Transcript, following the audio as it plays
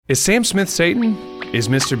Is Sam Smith Satan? Is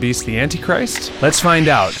Mr. Beast the Antichrist? Let's find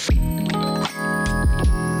out.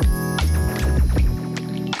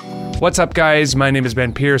 What's up, guys? My name is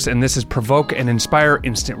Ben Pierce, and this is Provoke and Inspire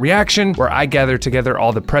Instant Reaction, where I gather together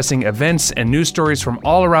all the pressing events and news stories from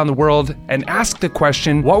all around the world and ask the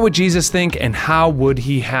question, what would Jesus think and how would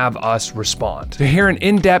he have us respond? To hear an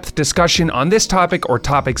in-depth discussion on this topic or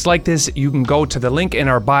topics like this, you can go to the link in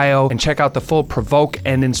our bio and check out the full Provoke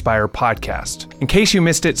and Inspire podcast. In case you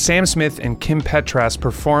missed it, Sam Smith and Kim Petras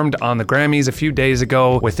performed on the Grammys a few days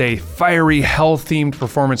ago with a fiery, hell-themed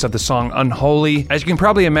performance of the song Unholy. As you can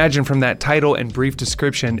probably imagine from that title and brief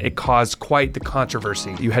description, it caused quite the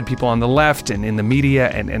controversy. You had people on the left and in the media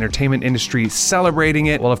and entertainment industry celebrating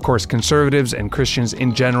it, while of course conservatives and Christians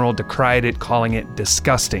in general decried it, calling it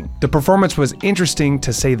disgusting. The performance was interesting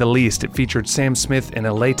to say the least. It featured Sam Smith in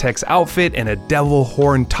a latex outfit and a devil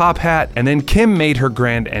horn top hat, and then Kim made her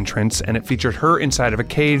grand entrance, and it featured her inside of a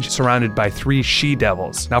cage surrounded by 3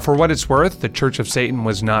 she-devils. Now, for what it's worth, the Church of Satan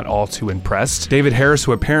was not all too impressed. David Harris,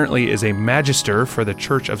 who apparently is a magister for the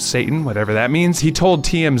Church of Satan, whatever that means, he told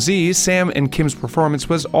TMZ Sam and Kim's performance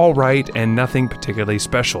was all right and nothing particularly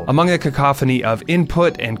special. Among the cacophony of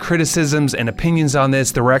input and criticisms and opinions on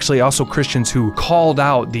this, there were actually also Christians who called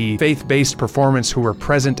out the faith-based performance who were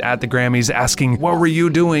present at the Grammys, asking, what were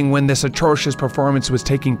you doing when this atrocious performance was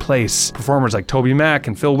taking place? Performers like Toby Mac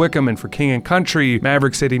and Phil Wickham and For King and Country,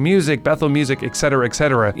 Maverick City Music, Bethel Music, etc.,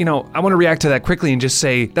 etc. You know, I want to react to that quickly and just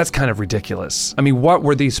say, that's kind of ridiculous. I mean, what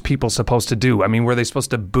were these people supposed to do? I mean, were they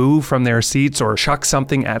supposed to boo from their seats or chuck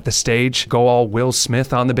something at the stage, go all Will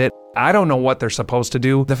Smith on the bit? I don't know what they're supposed to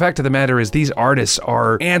do. The fact of the matter is these artists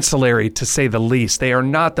are ancillary, to say the least. They are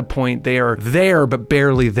not the point. They are there, but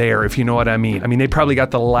barely there, if you know what I mean. I mean, they probably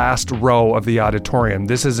got the last row of the auditorium.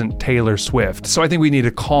 This isn't Taylor Swift. So I think we need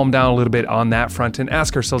to calm down a little bit on that front and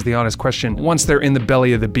ask ourselves the honest question, once they're in the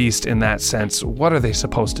belly of the beast in that sense, what are they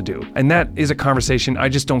supposed to do? And that is a conversation I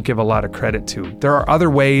just don't give a lot of credit to. There are other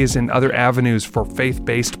ways and other avenues for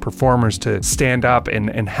faith-based performers to stand up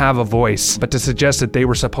and have a voice, but to suggest that they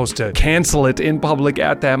were supposed to cancel it in public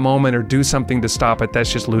at that moment or do something to stop it,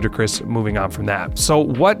 that's just ludicrous. Moving on from that. So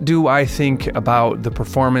what do I think about the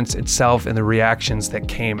performance itself and the reactions that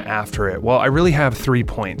came after it? Well, I really have 3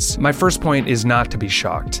 points. My first point is not to be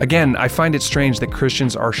shocked. Again, I find it strange that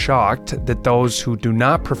Christians are shocked that those who do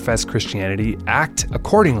not profess Christianity act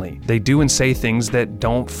accordingly. They do and say things that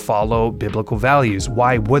don't follow biblical values.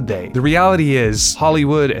 Why would they? The reality is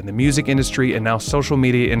Hollywood and the music industry and now social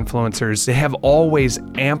media influencers, they have always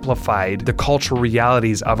amplified the cultural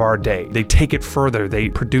realities of our day. They take it further. They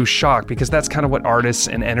produce shock because that's kind of what artists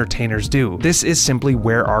and entertainers do. This is simply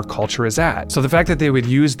where our culture is at. So the fact that they would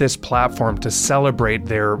use this platform to celebrate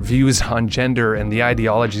their views on gender and the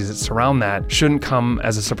ideologies that surround that shouldn't come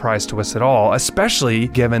as a surprise to us at all, especially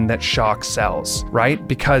given that shock sells, right?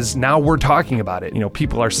 Because now we're talking about it. You know,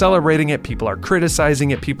 people are celebrating it, people are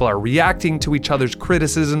criticizing it, people are reacting to each other's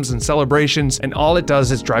criticisms and celebrations, and all it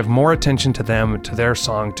does is drive more attention to them, to their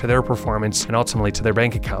song, to their performance, and ultimately to their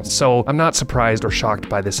bank accounts. So I'm not surprised or shocked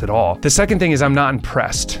by this at all. The second thing is I'm not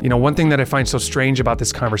impressed. You know, one thing that I find so strange about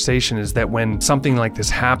this conversation is that when something like this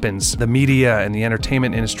happens, the media and the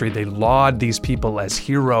entertainment industry, they laud these people as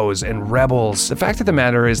heroes and rebels. The fact of the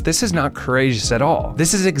matter is this is not courageous at all.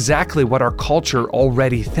 This is exactly what our culture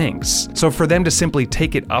already thinks. So for them to simply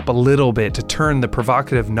take it up a little bit, to turn the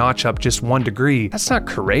provocative notch up just 1 degree, that's not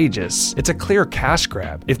courageous. It's a clear cash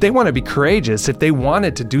grab. If they want to be courageous, if they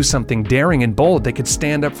wanted to do something daring and bold, they could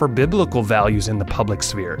stand up for biblical values in the public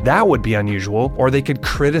sphere. That would be unusual. Or they could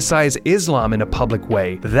criticize Islam in a public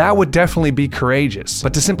way. That would definitely be courageous.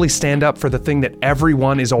 But to simply stand up for the thing that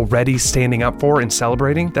everyone is already standing up for and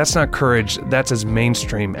celebrating, that's not courage. That's as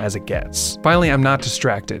mainstream as it gets. Finally, I'm not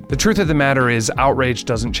distracted. The truth of the matter is outrage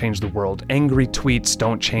doesn't change the world. Angry tweets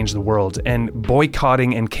don't change the world. And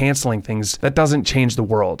boycotting and canceling things, that doesn't change the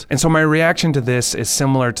world. And so my reaction to this is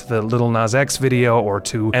similar to the Lil Nas X video or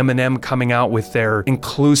to Eminem coming out with their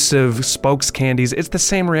inclusive spokes candies. It's the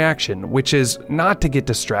same reaction, which is not to get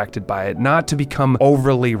distracted by it, not to become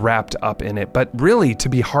overly wrapped up in it, but really to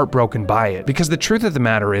be heartbroken by it. Because the truth of the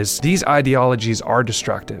matter is these ideologies are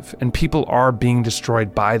destructive and people are being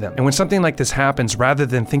destroyed by them. And when something like this happens, rather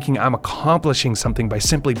than thinking I'm accomplishing something by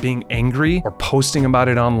simply being angry or posting about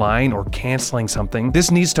it online or canceling something,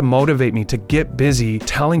 this needs to motivate me to get busy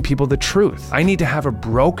telling people the truth. I need to have a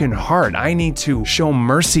broken heart. I need to show mercy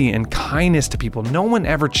mercy and kindness to people. No one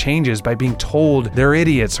ever changes by being told they're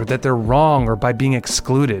idiots or that they're wrong or by being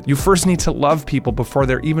excluded. You first need to love people before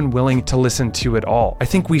they're even willing to listen to you at all. I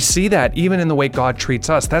think we see that even in the way God treats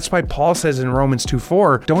us. That's why Paul says in Romans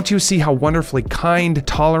 2:4, don't you see how wonderfully kind,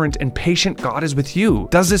 tolerant, and patient God is with you?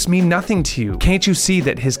 Does this mean nothing to you? Can't you see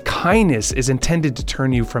that his kindness is intended to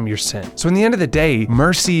turn you from your sin? So in the end of the day,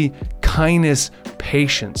 mercy, kindness,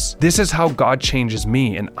 patience. This is how God changes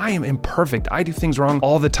me, and I am imperfect. I do things wrong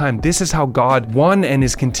all the time. This is how God won and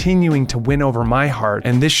is continuing to win over my heart,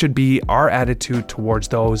 and this should be our attitude towards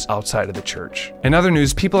those outside of the church. In other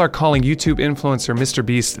news, people are calling YouTube influencer Mr.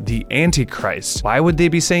 Beast the Antichrist. Why would they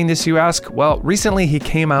be saying this, you ask? Well, recently he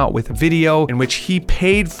came out with a video in which he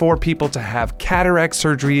paid for people to have cataract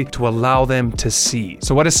surgery to allow them to see.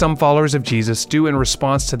 So what do some followers of Jesus do in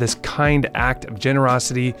response to this kind act of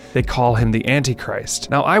generosity? They call him the Antichrist.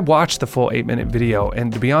 Now, I watched the full 8-minute video,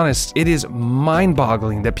 and to be honest, it is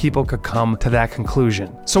mind-boggling that people could come to that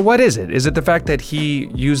conclusion. So what is it? Is it the fact that he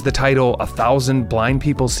used the title 1,000 blind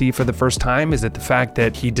people see for the first time? Is it the fact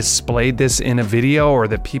that he displayed this in a video, or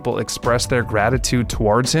that people expressed their gratitude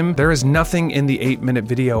towards him? There is nothing in the 8-minute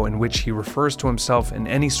video in which he refers to himself in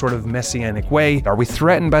any sort of messianic way. Are we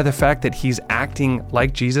threatened by the fact that he's acting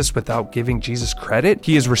like Jesus without giving Jesus credit?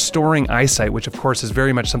 He is restoring eyesight, which of course is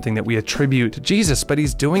very much something that we attribute to Jesus, but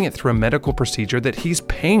he's doing it through a medical procedure that he's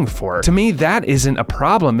paying for. To me, that isn't a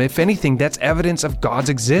problem. If anything, that's evidence of God's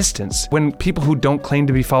existence. When people who don't claim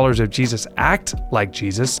to be followers of Jesus act like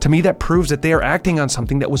Jesus, to me that proves that they are acting on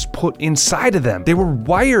something that was put inside of them. They were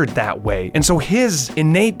wired that way. And so his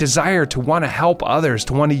innate desire to want to help others,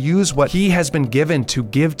 to want to use what he has been given to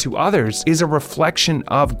give to others, is a reflection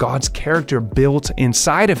of God's character built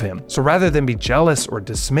inside of him. So rather than be jealous or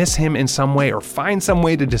dismiss him in some way or find some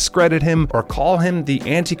way to discredit him or call him the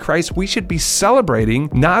Antichrist, we should be celebrating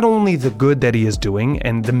not only the good that he is doing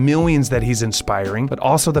and the millions that he's inspiring, but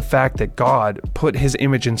also the fact that God put his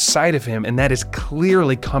image inside of him, and that is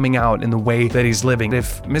clearly coming out in the way that he's living.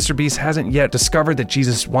 If Mr. Beast hasn't yet discovered that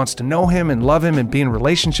Jesus wants to know him and love him and be in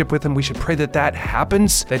relationship with him, we should pray that that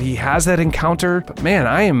happens, that he has that encounter. But man,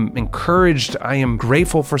 I am encouraged. I am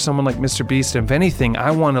grateful for someone like Mr. Beast. If anything,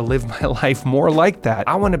 I want to live my life more like that.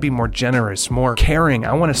 I want to be more generous, more caring.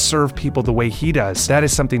 I want to serve people the way he does. That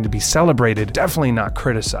is something to be celebrated, definitely not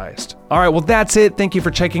criticized. All right, well, that's it. Thank you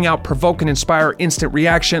for checking out Provoke and Inspire Instant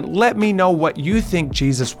Reaction. Let me know what you think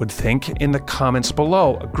Jesus would think in the comments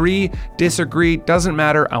below. Agree, disagree, doesn't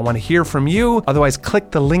matter. I want to hear from you. Otherwise,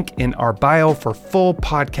 click the link in our bio for full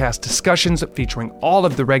podcast discussions featuring all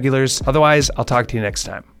of the regulars. Otherwise, I'll talk to you next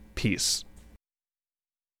time. Peace.